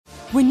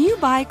When you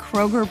buy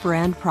Kroger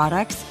brand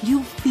products,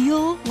 you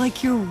feel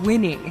like you're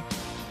winning.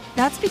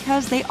 That's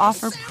because they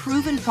offer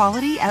proven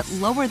quality at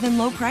lower than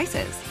low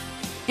prices.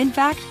 In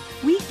fact,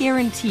 we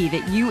guarantee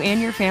that you and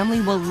your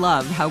family will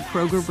love how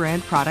Kroger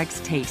brand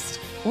products taste,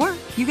 or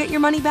you get your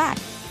money back.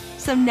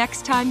 So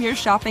next time you're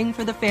shopping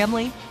for the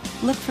family,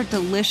 look for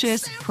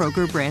delicious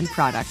Kroger brand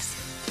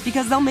products,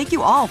 because they'll make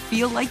you all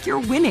feel like you're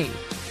winning.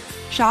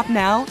 Shop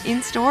now,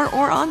 in-store,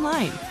 or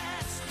online.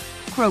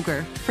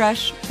 Kroger,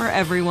 fresh for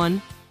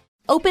everyone.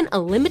 Open a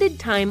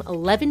limited-time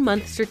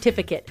 11-month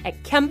certificate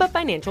at Kemba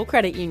Financial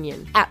Credit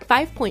Union. At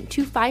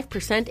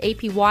 5.25%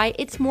 APY,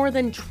 it's more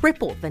than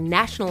triple the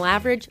national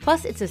average,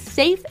 plus it's a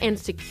safe and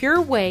secure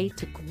way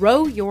to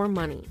grow your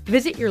money.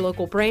 Visit your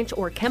local branch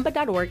or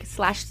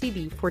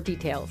kemba.org/CD for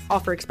details.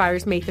 Offer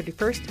expires May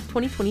 31st,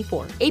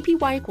 2024.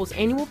 APY equals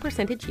annual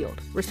percentage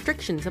yield.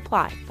 Restrictions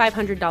apply.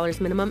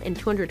 $500 minimum and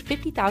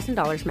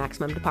 $250,000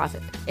 maximum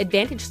deposit.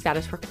 Advantage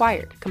status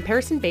required.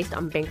 Comparison based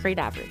on bank rate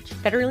average.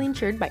 Federally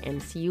insured by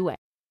NCUA.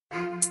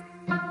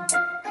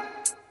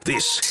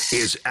 This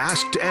is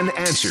Asked and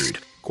Answered.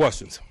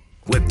 Questions.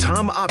 With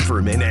Tom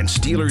Opferman and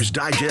Steelers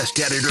Digest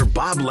editor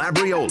Bob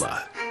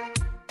Labriola.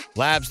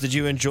 Labs, did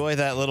you enjoy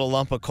that little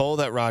lump of coal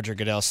that Roger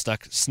Goodell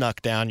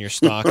snuck down your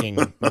stocking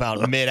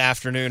about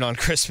mid-afternoon on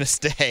Christmas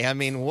Day? I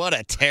mean, what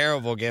a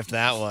terrible gift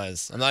that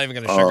was. I'm not even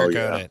going to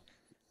sugarcoat it.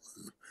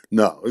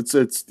 No,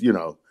 it's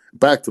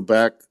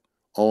back-to-back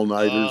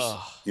all-nighters,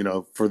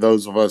 for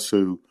those of us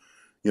who,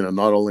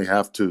 not only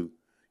have to,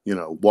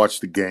 watch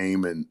the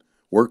game and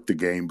work the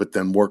game, but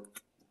then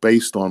work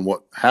based on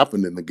what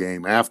happened in the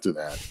game after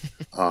that.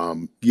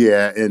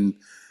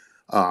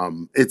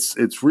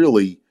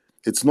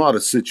 It's not a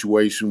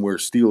situation where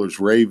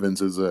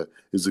Steelers-Ravens is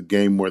a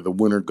game where the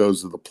winner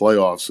goes to the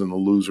playoffs and the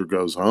loser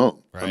goes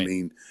home. Right. I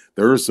mean,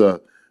 there's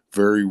a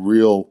very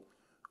real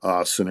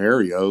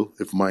scenario.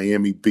 If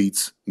Miami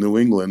beats New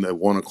England at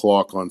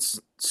 1:00 on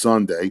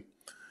Sunday,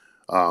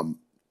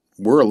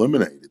 we're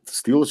eliminated. The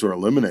Steelers are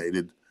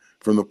eliminated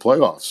from the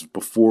playoffs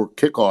before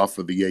kickoff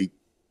of the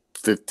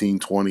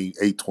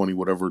 8:20,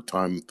 whatever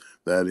time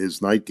that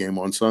is, night game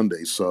on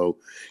Sunday. So,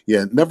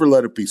 never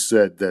let it be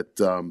said that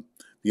the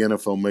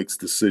NFL makes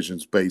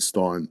decisions based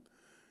on,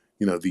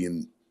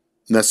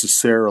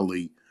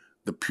 necessarily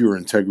the pure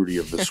integrity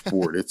of the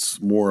sport.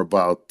 It's more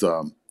about,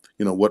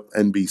 what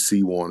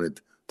NBC wanted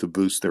to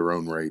boost their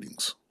own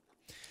ratings.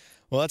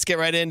 Well, let's get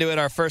right into it.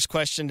 Our first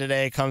question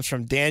today comes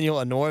from Daniel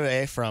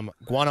Anorbe from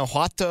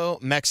Guanajuato,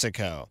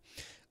 Mexico.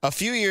 A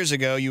few years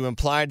ago, you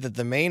implied that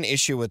the main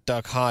issue with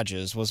Duck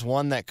Hodges was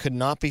one that could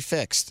not be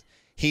fixed.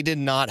 He did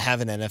not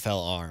have an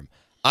NFL arm.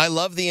 I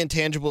love the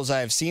intangibles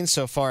I have seen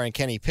so far in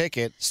Kenny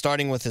Pickett,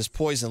 starting with his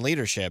poise and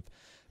leadership,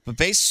 but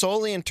based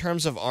solely in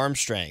terms of arm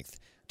strength,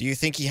 do you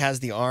think he has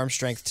the arm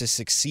strength to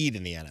succeed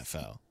in the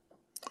NFL?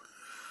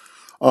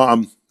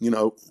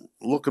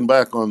 Looking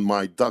back on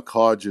my Duck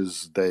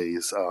Hodges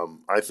days,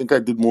 I think I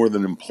did more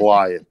than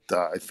imply it.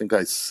 I think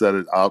I said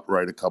it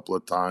outright a couple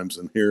of times.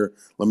 And here,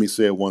 let me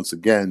say it once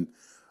again.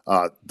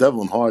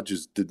 Devlin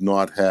Hodges did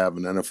not have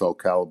an NFL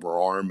caliber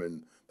arm,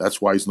 and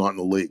that's why he's not in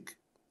the league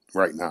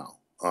right now.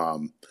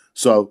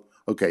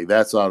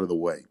 That's out of the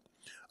way.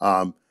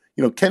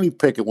 Kenny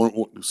Pickett,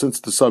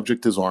 since the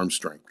subject is arm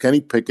strength,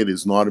 Kenny Pickett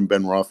is not in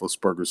Ben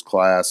Roethlisberger's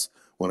class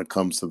when it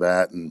comes to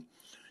that. And,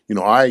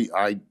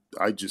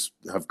 I just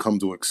have come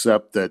to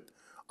accept that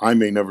I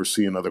may never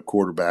see another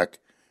quarterback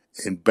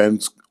in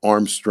Ben's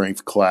arm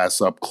strength class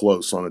up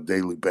close on a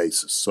daily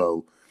basis.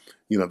 So,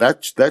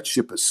 that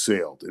ship has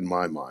sailed in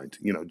my mind.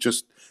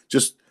 It's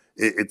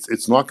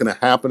not going to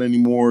happen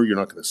anymore. You're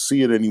not going to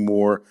see it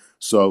anymore.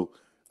 So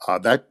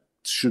that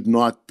should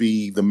not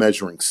be the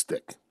measuring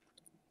stick.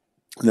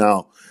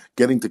 Now,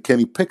 getting to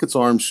Kenny Pickett's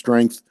arm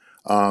strength,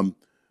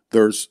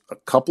 there's a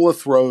couple of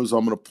throws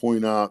I'm going to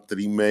point out that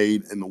he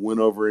made in the win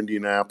over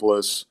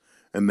Indianapolis,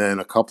 and then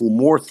a couple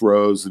more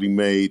throws that he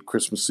made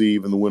Christmas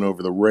Eve in the win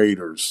over the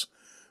Raiders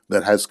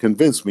that has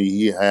convinced me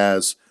he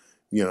has,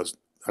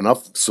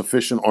 enough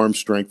sufficient arm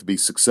strength to be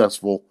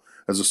successful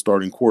as a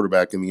starting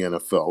quarterback in the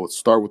NFL. Let's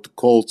start with the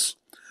Colts.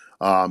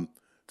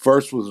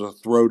 First was a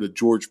throw to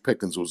George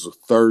Pickens. It was a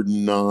 3rd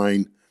and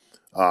 9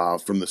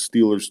 from the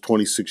Steelers'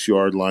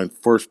 26-yard line,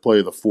 first play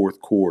of the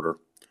fourth quarter.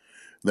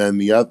 Then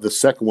the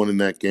second one in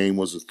that game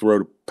was a throw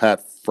to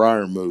Pat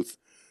Freiermuth.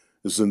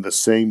 It was in the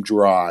same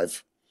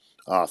drive,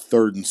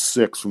 3rd and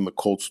 6 from the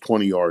Colts'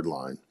 20-yard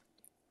line.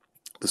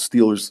 The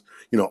Steelers,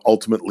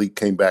 ultimately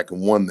came back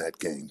and won that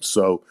game.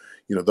 So,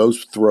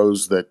 those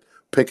throws that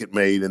Pickett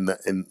made in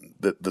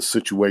the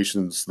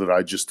situations that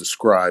I just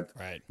described,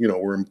 right,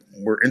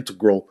 were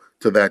integral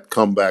to that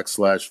comeback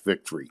 /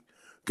 victory.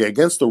 Okay,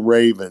 against the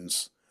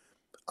Ravens,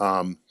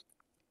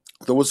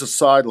 there was a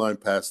sideline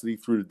pass that he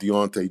threw to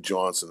Deontay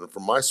Johnson. And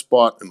from my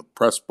spot in the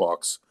press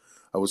box,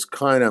 I was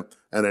kind of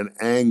at an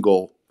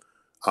angle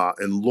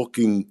and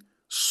looking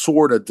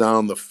sort of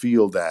down the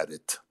field at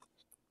it.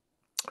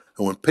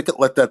 And when Pickett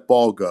let that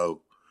ball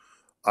go,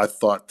 I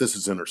thought this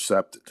is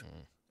intercepted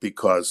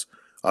because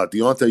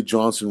Deontay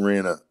Johnson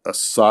ran a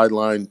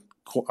sideline,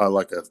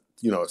 a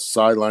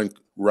sideline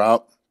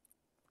route.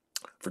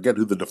 Forget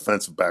who the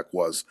defensive back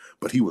was,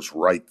 but he was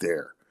right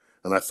there.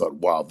 And I thought,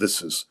 wow,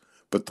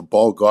 but the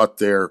ball got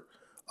there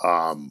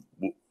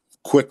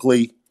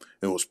quickly.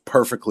 It was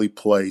perfectly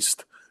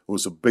placed. It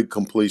was a big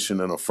completion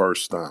and a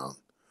first down.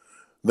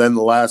 Then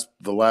the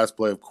last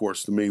play, of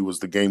course, to me was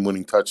the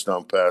game-winning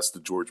touchdown pass to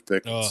George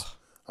Pickens. Oh,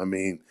 I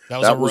mean,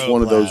 that was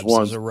one of those ones.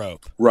 It was a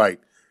rope. Right.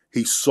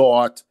 He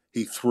saw it.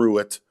 He threw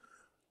it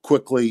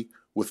quickly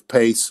with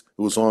pace.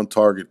 It was on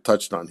target,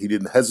 touchdown. He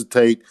didn't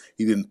hesitate.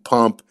 He didn't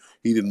pump.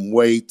 He didn't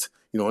wait.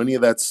 Any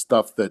of that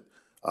stuff that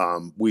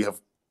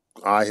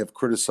I have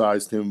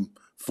criticized him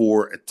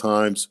for at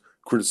times,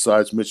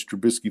 criticized Mitch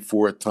Trubisky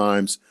for at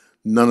times.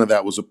 None of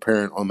that was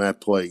apparent on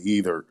that play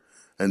either.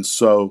 And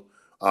so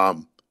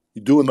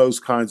you're doing those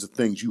kinds of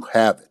things. You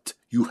have it.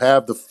 You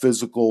have the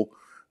physical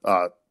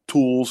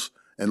tools.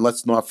 And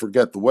let's not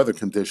forget the weather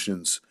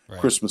conditions.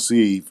 Right. Christmas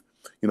Eve,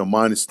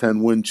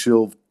 -10 wind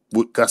chill,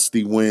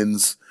 gusty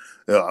winds.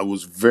 It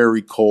was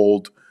very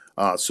cold.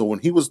 So when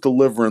he was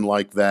delivering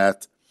like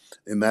that,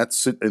 in that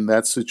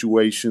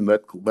situation,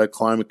 that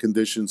climate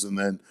conditions, and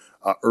then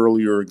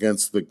earlier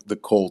against the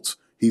Colts,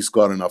 he's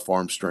got enough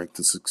arm strength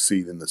to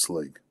succeed in this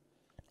league.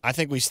 I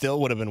think we still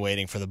would have been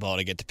waiting for the ball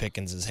to get to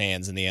Pickens'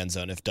 hands in the end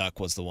zone if Duck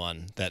was the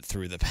one that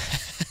threw the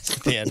pass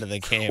at the end of the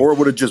game. Or it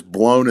would have just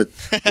blown it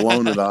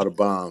out of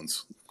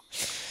bounds.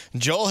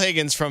 Joel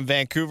Higgins from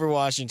Vancouver,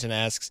 Washington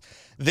asks,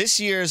 this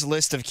year's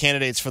list of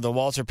candidates for the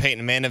Walter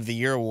Payton Man of the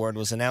Year award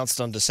was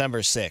announced on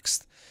December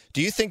 6th.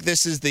 Do you think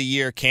this is the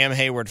year Cam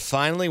Hayward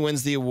finally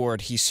wins the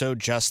award he so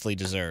justly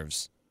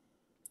deserves?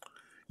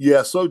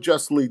 Yeah, so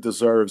justly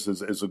deserves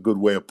is a good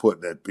way of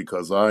putting it,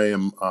 because I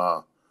am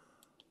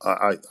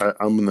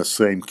I'm in the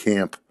same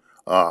camp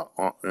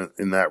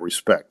in that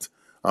respect.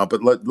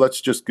 But let's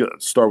just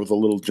start with a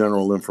little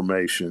general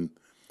information,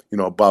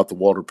 about the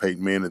Walter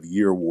Payton Man of the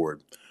Year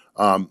award.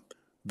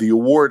 The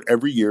award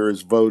every year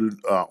is voted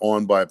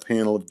on by a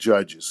panel of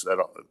judges,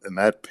 and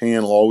that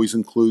panel always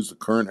includes the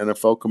current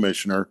NFL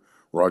commissioner,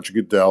 Roger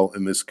Goodell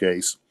in this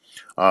case,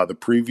 the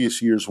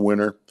previous year's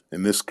winner,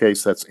 in this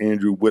case that's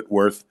Andrew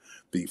Whitworth,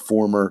 the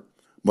former,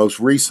 most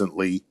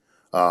recently,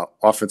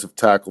 offensive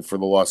tackle for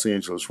the Los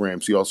Angeles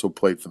Rams. He also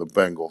played for the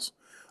Bengals.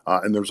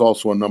 And there's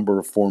also a number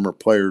of former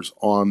players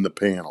on the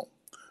panel.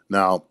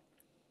 Now,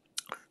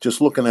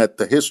 just looking at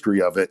the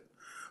history of it,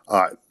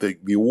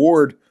 the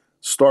award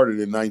started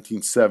in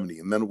 1970,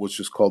 and then it was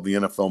just called the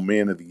NFL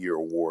Man of the Year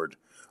Award.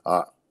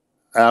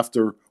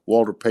 After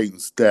Walter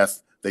Payton's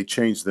death, they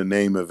changed the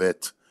name of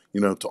it,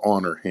 to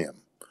honor him.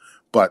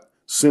 But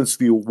since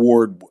the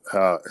award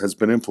has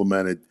been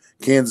implemented,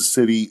 Kansas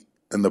City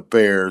and the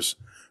Bears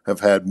have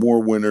had more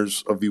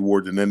winners of the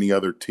award than any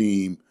other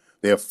team.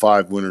 They have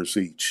 5 winners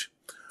each.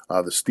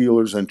 The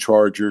Steelers and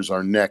Chargers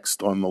are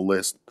next on the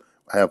list,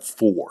 have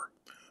 4.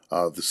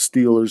 The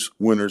Steelers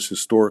winners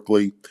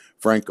historically,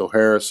 Franco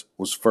Harris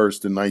was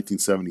first in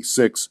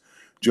 1976,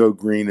 Joe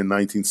Green in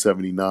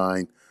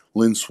 1979,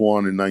 Lynn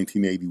Swann in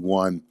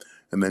 1981,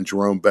 and then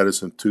Jerome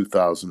Bettis in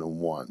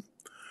 2001.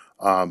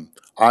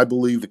 I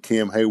believe that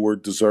Cam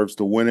Hayward deserves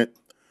to win it,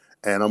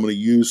 and I'm going to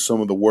use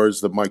some of the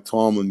words that Mike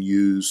Tomlin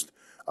used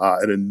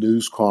at a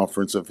news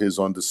conference of his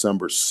on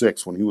December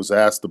 6th when he was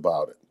asked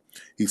about it.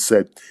 He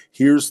said,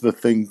 "Here's the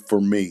thing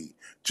for me,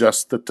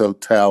 just the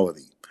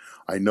totality.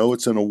 I know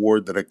it's an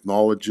award that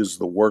acknowledges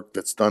the work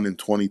that's done in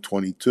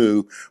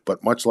 2022,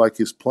 but much like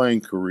his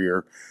playing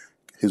career,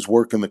 his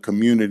work in the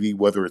community,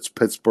 whether it's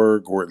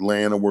Pittsburgh or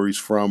Atlanta where he's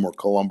from, or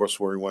Columbus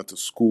where he went to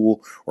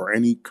school, or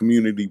any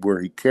community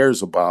where he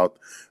cares about,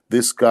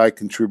 this guy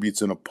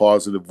contributes in a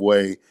positive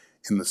way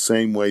in the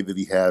same way that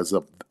he has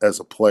as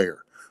a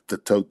player. The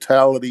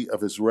totality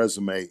of his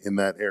resume in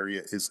that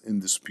area is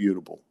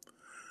indisputable."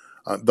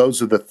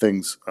 Those are the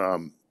things.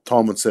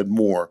 Tomlin said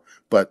more,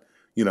 but,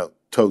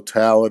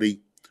 totality,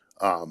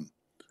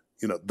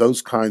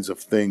 those kinds of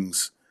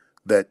things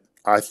that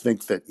I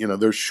think that,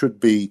 there should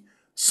be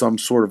some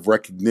sort of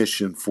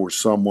recognition for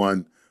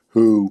someone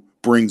who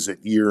brings it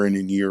year in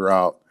and year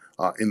out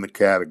in the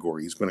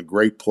category. He's been a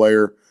great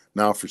player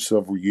now for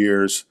several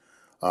years.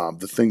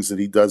 The things that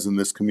he does in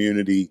this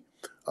community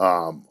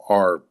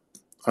are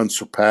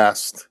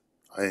unsurpassed,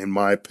 in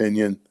my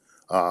opinion.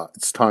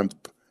 It's time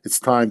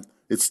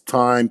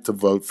to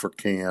vote for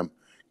Cam.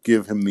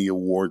 Give him the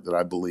award that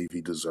I believe he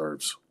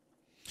deserves.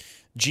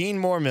 Gene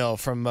Moormill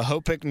from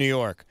Mahopac, New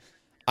York.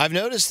 I've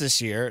noticed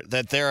this year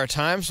that there are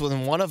times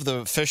when one of the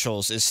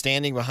officials is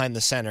standing behind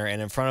the center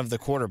and in front of the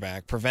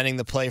quarterback, preventing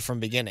the play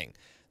from beginning.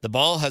 The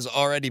ball has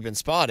already been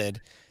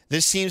spotted.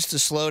 This seems to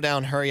slow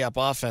down hurry-up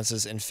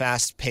offenses and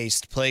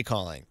fast-paced play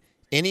calling.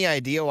 Any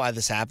idea why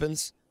this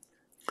happens?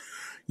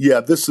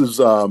 Yeah, this is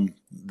the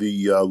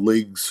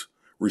league's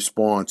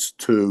response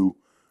to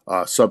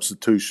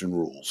substitution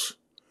rules.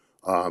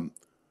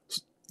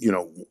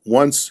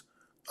 Once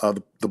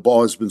the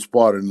ball has been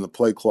spotted and the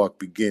play clock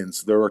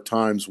begins, there are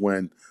times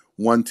when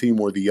one team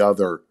or the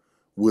other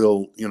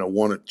will,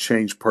 want to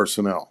change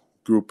personnel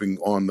grouping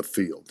on the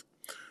field.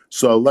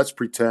 So let's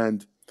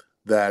pretend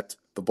that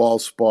the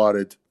ball's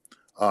spotted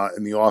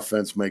and the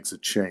offense makes a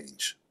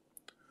change.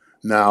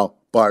 Now,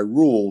 by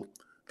rule,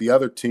 the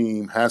other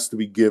team has to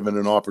be given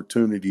an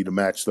opportunity to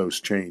match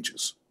those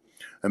changes.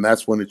 And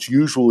that's when it's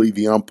usually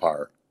the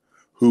umpire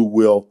who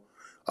will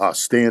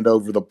stand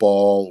over the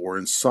ball or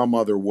in some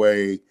other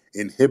way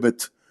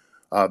inhibit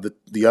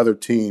the other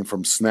team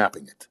from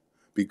snapping it,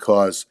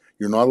 because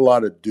you're not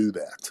allowed to do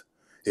that.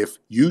 If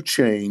you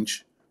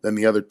change, then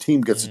the other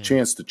team gets a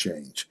chance to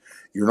change.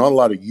 You're not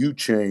allowed to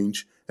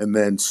change and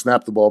then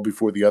snap the ball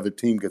before the other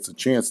team gets a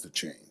chance to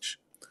change.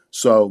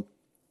 So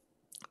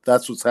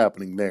that's what's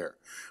happening there.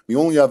 The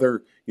only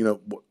other,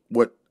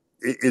 what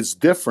is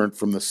different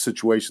from the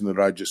situation that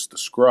I just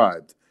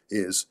described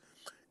is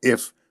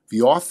if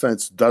the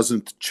offense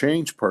doesn't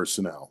change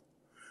personnel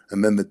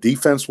and then the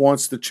defense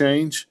wants to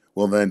change,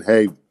 well then,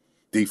 hey,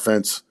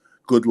 defense,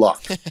 good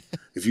luck.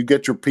 If you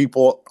get your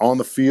people on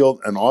the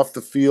field and off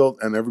the field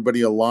and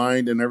everybody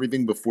aligned and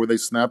everything before they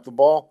snap the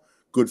ball,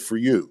 good for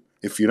you.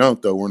 If you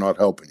don't, though, we're not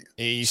helping you.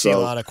 You see a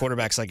lot of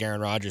quarterbacks like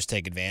Aaron Rodgers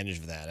take advantage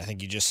of that. I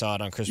think you just saw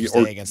it on Christmas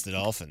Day against the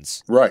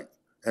Dolphins. Right.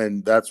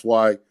 And that's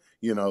why,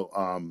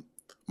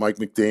 Mike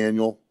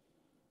McDaniel,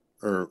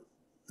 or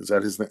is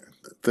that his name?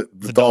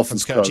 The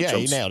Dolphins coach. Yeah,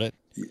 he nailed it.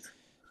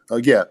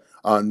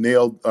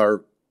 Nailed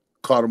or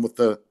caught him with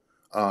the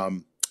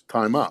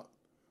timeout.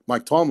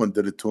 Mike Tomlin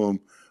did it to him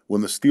when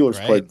the Steelers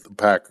played the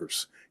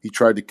Packers. He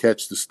tried to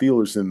catch the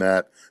Steelers in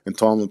that, and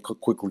Tomlin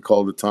quickly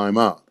called a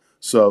timeout.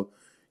 So,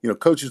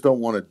 coaches don't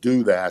want to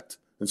do that.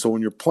 And so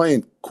when you're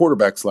playing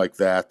quarterbacks like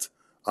that,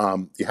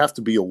 you have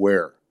to be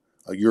aware.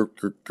 Your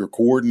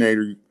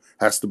coordinator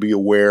has to be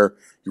aware.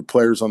 Your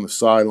players on the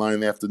sideline,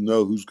 they have to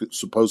know who's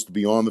supposed to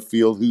be on the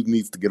field, who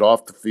needs to get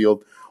off the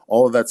field.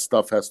 All of that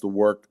stuff has to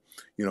work,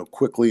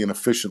 quickly and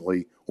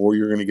efficiently, or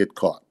you're going to get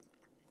caught.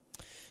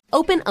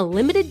 Open a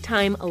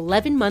limited-time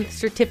 11-month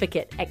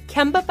certificate at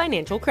Kemba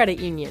Financial Credit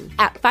Union.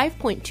 At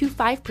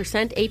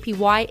 5.25%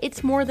 APY,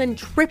 it's more than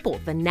triple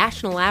the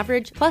national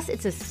average, plus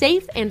it's a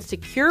safe and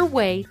secure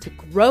way to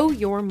grow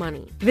your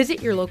money.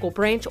 Visit your local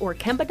branch or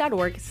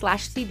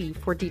kemba.org/cb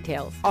for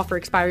details. Offer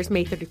expires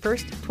May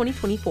 31st,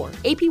 2024.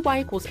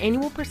 APY equals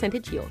annual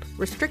percentage yield.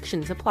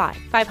 Restrictions apply.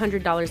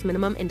 $500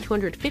 minimum and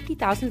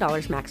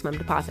 $250,000 maximum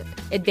deposit.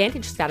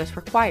 Advantage status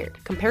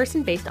required.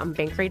 Comparison based on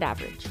bank rate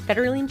average.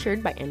 Federally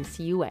insured by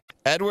NCUA.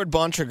 Edward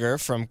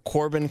Bontrager from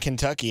Corbin,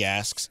 Kentucky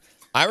asks,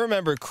 I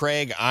remember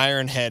Craig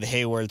Ironhead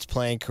Hayward's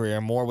playing career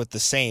more with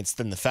the Saints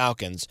than the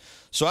Falcons,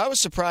 so I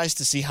was surprised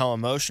to see how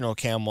emotional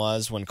Cam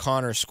was when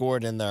Connor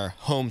scored in their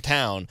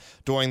hometown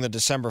during the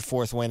December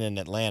 4th win in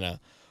Atlanta.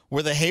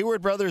 Were the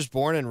Hayward brothers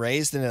born and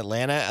raised in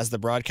Atlanta, as the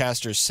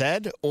broadcasters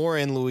said, or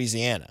in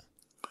Louisiana?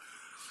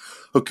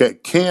 Okay,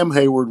 Cam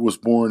Hayward was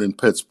born in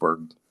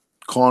Pittsburgh.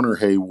 Connor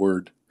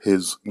Hayward,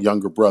 his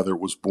younger brother,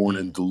 was born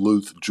in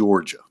Duluth,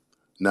 Georgia.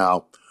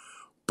 Now,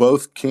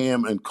 both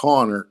Cam and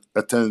Connor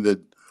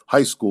attended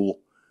high school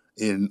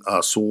in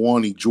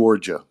Sewanee,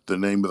 Georgia. The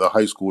name of the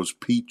high school is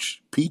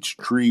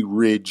Peachtree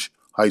Ridge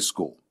High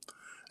School,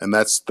 and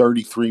that's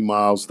 33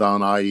 miles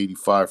down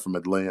I-85 from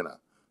Atlanta.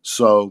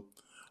 So,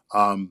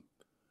 their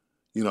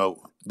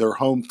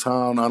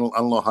hometown. I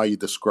don't know how you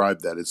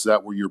describe that. Is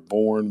that where you're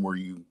born, where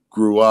you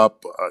grew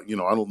up? I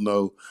don't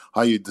know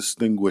how you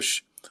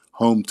distinguish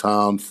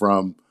hometown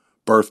from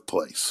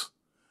birthplace.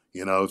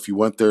 If you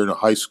went there to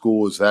high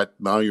school, is that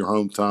now your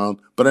hometown?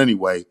 But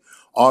anyway,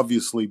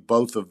 obviously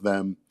both of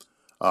them,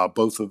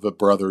 both of the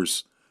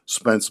brothers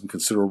spent some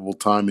considerable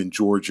time in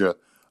Georgia,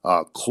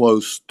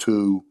 close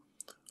to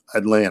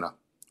Atlanta.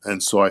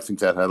 And so I think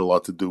that had a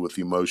lot to do with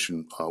the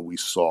emotion we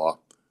saw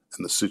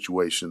in the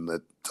situation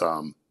that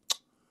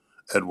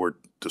Edward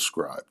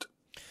described.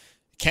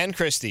 Ken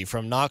Christie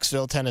from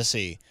Knoxville,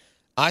 Tennessee.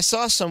 I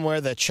saw somewhere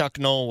that Chuck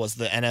Noll was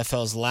the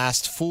NFL's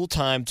last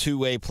full-time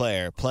two-way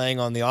player, playing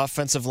on the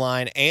offensive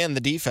line and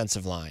the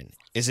defensive line.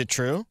 Is it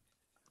true?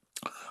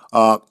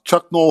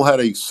 Chuck Noll had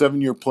a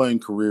 7-year playing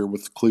career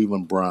with the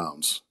Cleveland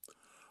Browns.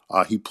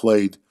 He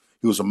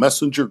was a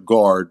messenger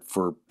guard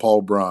for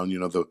Paul Brown.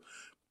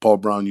 Paul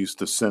Brown used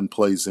to send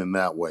plays in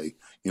that way.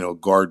 A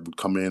guard would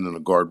come in and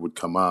a guard would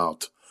come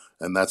out,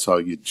 and that's how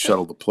you'd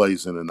shuttle the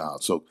plays in and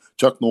out. So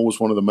Chuck Noll was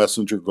one of the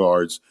messenger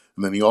guards.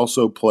 And then he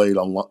also played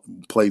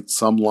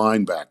some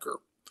linebacker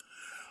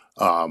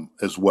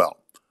as well.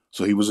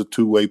 So he was a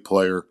two-way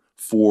player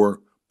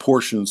for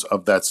portions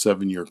of that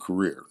 7-year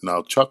career.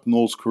 Now, Chuck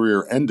Noll's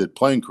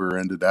playing career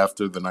ended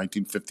after the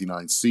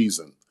 1959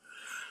 season.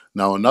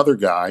 Now, another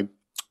guy,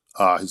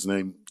 his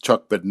name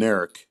Chuck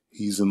Bednarik,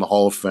 he's in the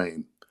Hall of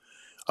Fame.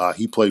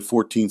 He played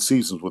 14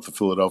 seasons with the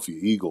Philadelphia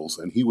Eagles,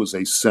 and he was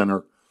a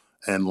center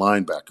and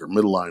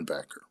middle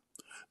linebacker.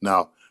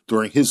 Now,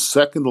 during his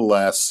second to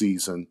last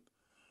season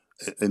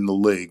in the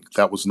league,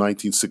 that was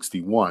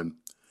 1961,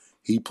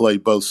 he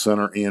played both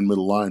center and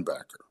middle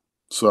linebacker.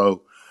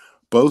 So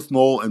both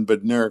Noll and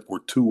Bednarik were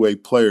two-way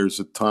players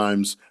at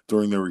times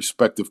during their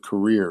respective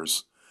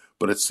careers,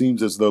 but it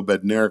seems as though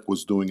Bednarik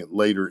was doing it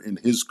later in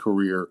his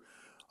career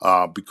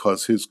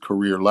because his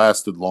career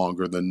lasted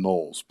longer than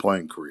Noll's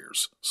playing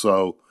careers.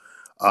 So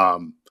I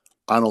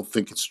don't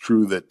think it's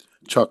true that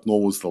Chuck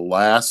Noll was the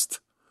last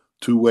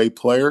two-way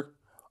player.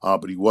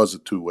 but he was a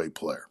two-way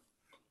player.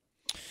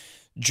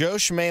 Joe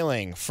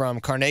Schmaling from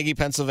Carnegie,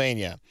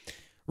 Pennsylvania.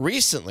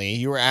 Recently,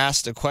 you were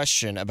asked a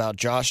question about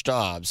Josh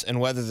Dobbs and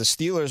whether the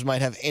Steelers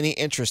might have any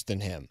interest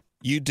in him.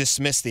 You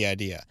dismissed the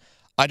idea.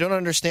 I don't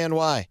understand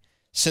why.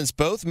 Since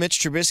both Mitch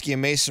Trubisky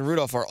and Mason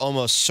Rudolph are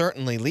almost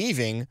certainly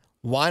leaving,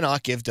 why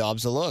not give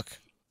Dobbs a look?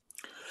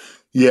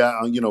 Yeah,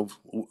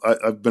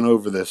 I've been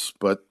over this,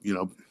 but,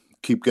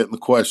 keep getting the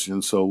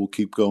question, so we'll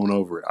keep going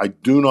over it. I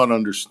do not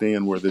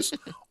understand where this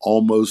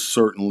almost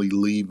certainly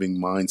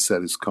leaving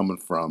mindset is coming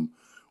from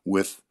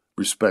with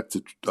respect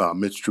to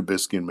Mitch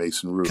Trubisky and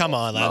Mason Rudolph. Come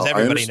on, lads.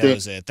 Everybody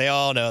knows it. They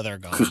all know they're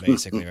gone,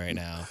 basically, right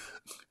now.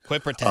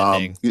 Quit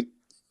pretending.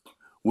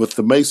 With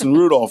the Mason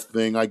Rudolph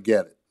thing, I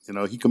get it.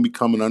 He can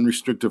become an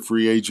unrestricted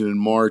free agent in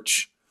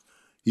March.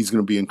 He's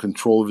going to be in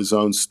control of his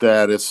own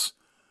status.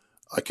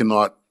 I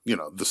cannot, the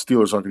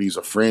Steelers aren't going to use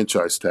a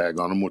franchise tag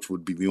on him, which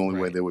would be the only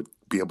way they would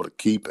be able to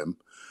keep him.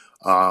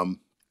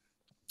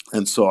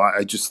 And so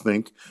I just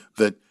think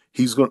that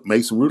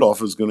Mason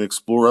Rudolph is going to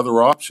explore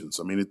other options.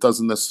 I mean, it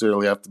doesn't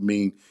necessarily have to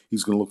mean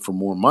he's going to look for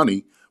more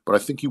money, but I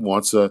think he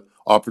wants an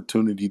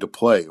opportunity to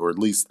play or at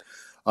least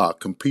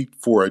compete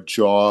for a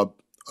job,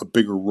 a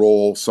bigger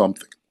role,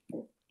 something.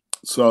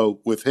 So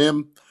with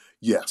him,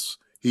 yes,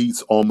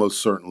 he's almost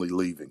certainly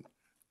leaving.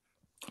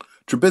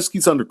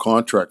 Trubisky's under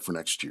contract for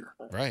next year.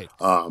 Right.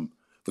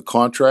 The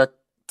contract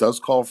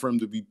does call for him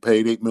to be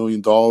paid $8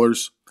 million.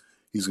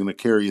 He's going to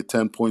carry a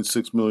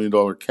 $10.6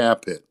 million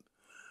cap hit.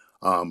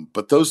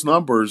 But those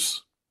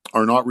numbers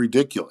are not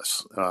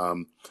ridiculous.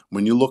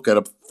 When you look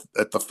at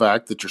the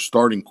fact that your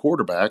starting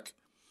quarterback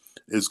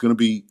is going to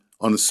be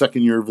on the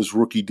second year of his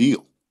rookie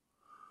deal.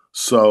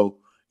 So,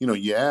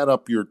 you add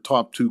up your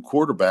top two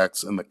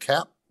quarterbacks and the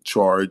cap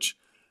charge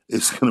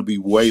is going to be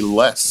way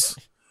less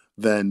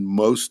than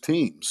most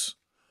teams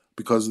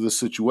because of the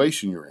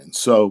situation you're in.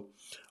 So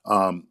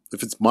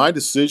if it's my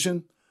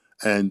decision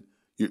and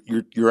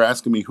you're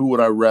asking me who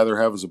would I rather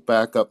have as a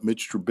backup,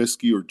 Mitch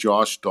Trubisky or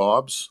Josh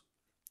Dobbs,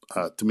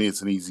 to me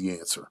it's an easy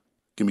answer.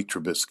 Give me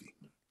Trubisky.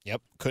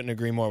 Yep, couldn't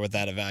agree more with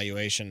that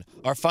evaluation.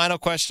 Our final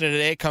question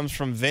today comes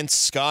from Vince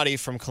Scotti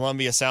from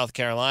Columbia, South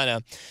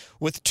Carolina.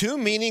 With two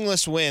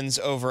meaningless wins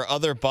over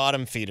other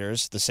bottom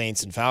feeders, the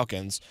Saints and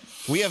Falcons,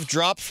 we have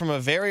dropped from a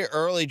very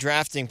early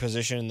drafting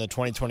position in the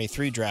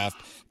 2023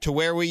 draft to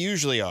where we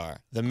usually are,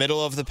 the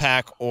middle of the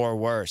pack or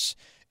worse.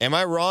 Am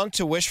I wrong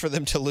to wish for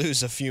them to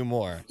lose a few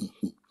more?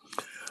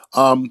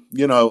 I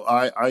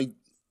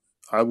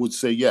would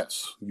say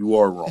yes, you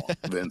are wrong,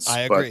 Vince. I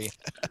agree.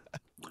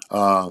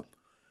 But,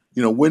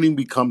 winning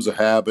becomes a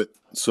habit,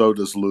 so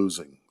does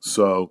losing.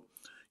 So,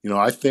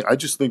 I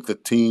just think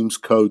that teams,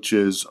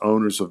 coaches,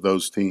 owners of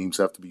those teams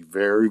have to be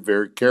very,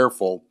 very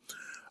careful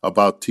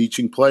about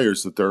teaching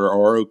players that there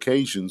are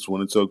occasions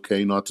when it's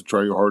okay not to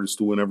try your hardest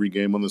to win every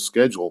game on the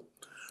schedule,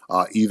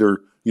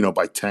 either,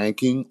 by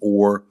tanking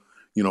or,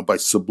 by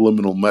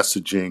subliminal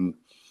messaging,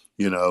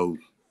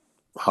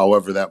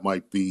 however that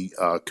might be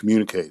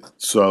communicated.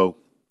 So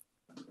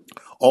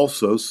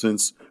also,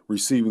 since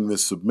receiving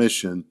this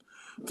submission,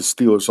 the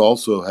Steelers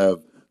also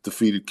have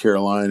defeated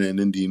Carolina and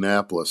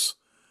Indianapolis.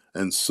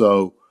 And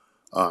so,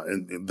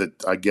 and that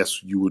I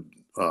guess you would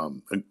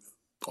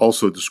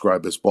also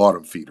describe as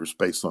bottom feeders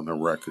based on their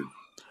record.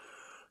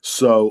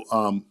 So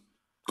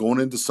going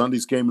into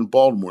Sunday's game in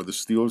Baltimore, the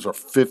Steelers are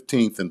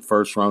 15th in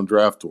first-round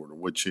draft order,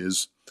 which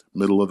is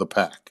middle of the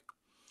pack.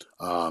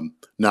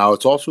 Now,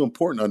 it's also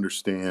important to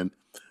understand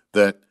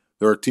that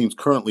there are teams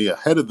currently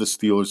ahead of the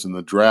Steelers in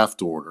the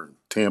draft order: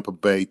 Tampa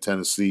Bay,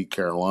 Tennessee,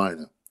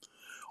 Carolina.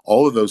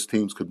 All of those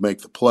teams could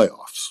make the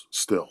playoffs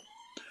still.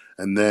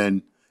 And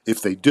then if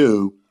they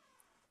do,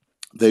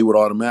 they would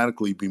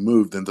automatically be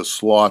moved into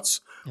slots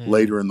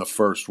later in the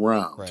first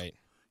round. Right.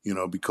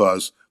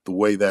 Because the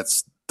way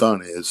that's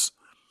done is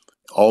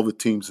all the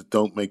teams that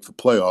don't make the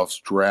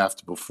playoffs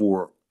draft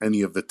before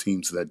any of the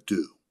teams that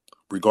do,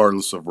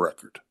 regardless of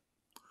record.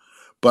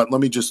 But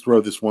let me just throw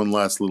this one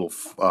last little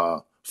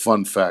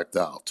fun fact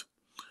out.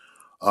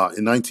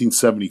 In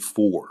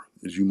 1974,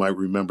 as you might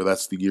remember,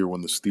 that's the year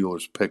when the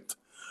Steelers picked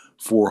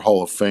 4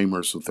 Hall of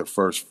Famers with their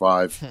first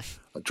 5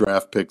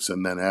 draft picks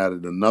and then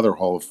added another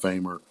Hall of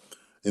Famer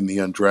in the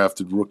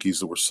undrafted rookies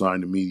that were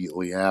signed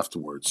immediately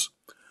afterwards.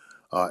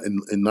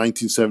 In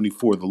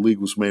 1974, the league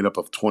was made up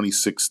of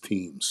 26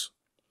 teams.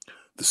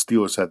 The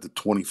Steelers had the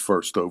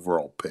 21st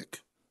overall pick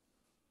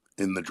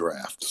in the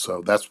draft.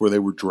 So that's where they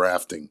were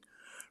drafting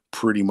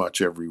pretty much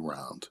every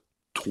round,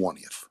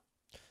 20th.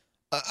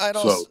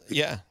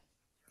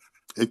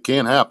 It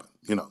can happen.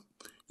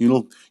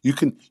 You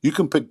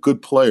can pick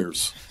good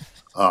players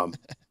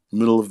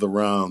middle of the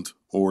round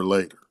or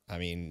later. I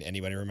mean,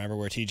 anybody remember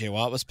where T.J.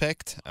 Watt was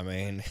picked? I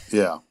mean,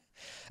 yeah.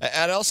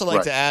 I'd also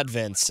like to add,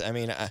 Vince, I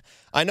mean,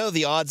 I know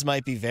the odds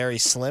might be very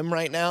slim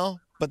right now,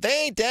 but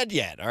they ain't dead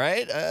yet, all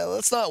right?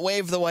 Let's not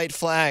wave the white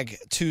flag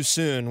too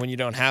soon when you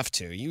don't have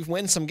to. You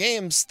win some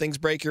games, things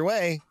break your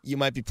way, you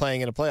might be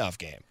playing in a playoff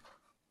game.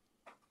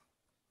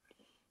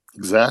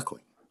 Exactly.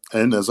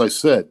 And as I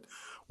said,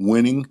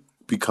 winning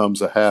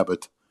becomes a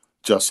habit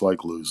just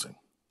like losing.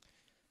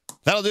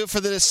 That'll do it for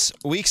this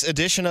week's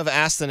edition of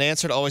Asked and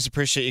Answered. Always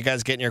appreciate you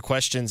guys getting your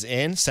questions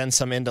in. Send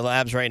some into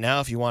Labs right now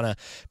if you want to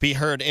be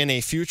heard in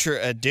a future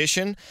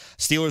edition.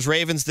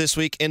 Steelers-Ravens this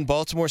week in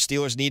Baltimore.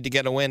 Steelers need to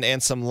get a win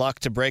and some luck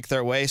to break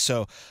their way,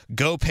 so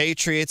go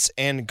Patriots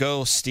and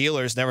go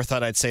Steelers. Never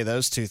thought I'd say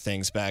those two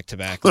things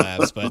back-to-back,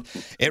 Labs, but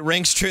it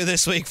rings true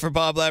this week for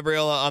Bob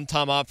Labriola. I'm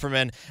Tom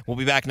Opferman. We'll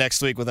be back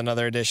next week with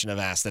another edition of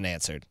Asked and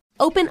Answered.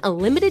 Open a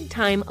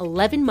limited-time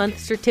 11-month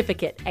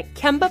certificate at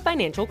Kemba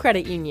Financial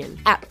Credit Union.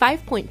 At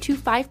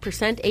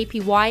 5.25%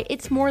 APY,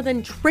 it's more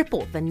than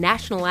triple the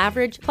national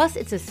average, plus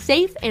it's a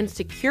safe and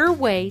secure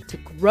way to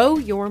grow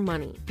your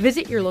money.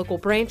 Visit your local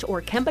branch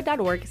or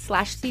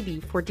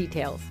kemba.org/cb for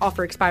details.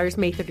 Offer expires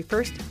May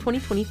 31st,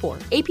 2024.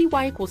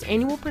 APY equals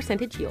annual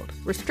percentage yield.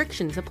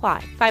 Restrictions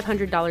apply.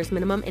 $500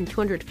 minimum and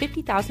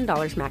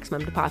 $250,000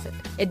 maximum deposit.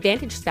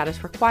 Advantage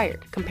status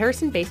required.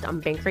 Comparison based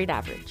on bank rate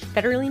average.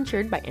 Federally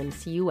insured by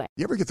NCUA.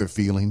 You ever get the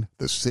feeling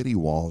the city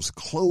walls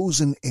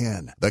closing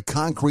in, the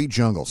concrete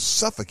jungle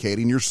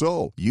suffocating your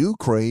soul? You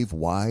crave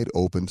wide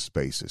open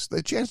spaces,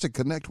 the chance to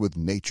connect with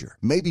nature,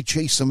 maybe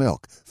chase some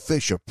elk,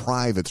 fish a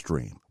private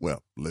stream.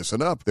 Well,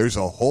 listen up. There's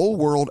a whole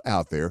world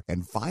out there,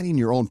 and finding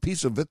your own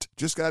piece of it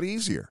just got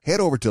easier. Head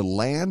over to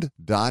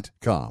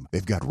land.com.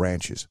 They've got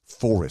ranches,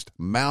 forest,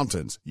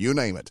 mountains, you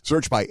name it.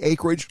 Search by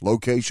acreage,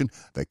 location,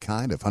 the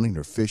kind of hunting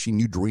or fishing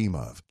you dream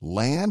of.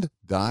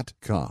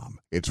 Land.com.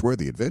 It's where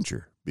the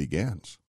adventure begins.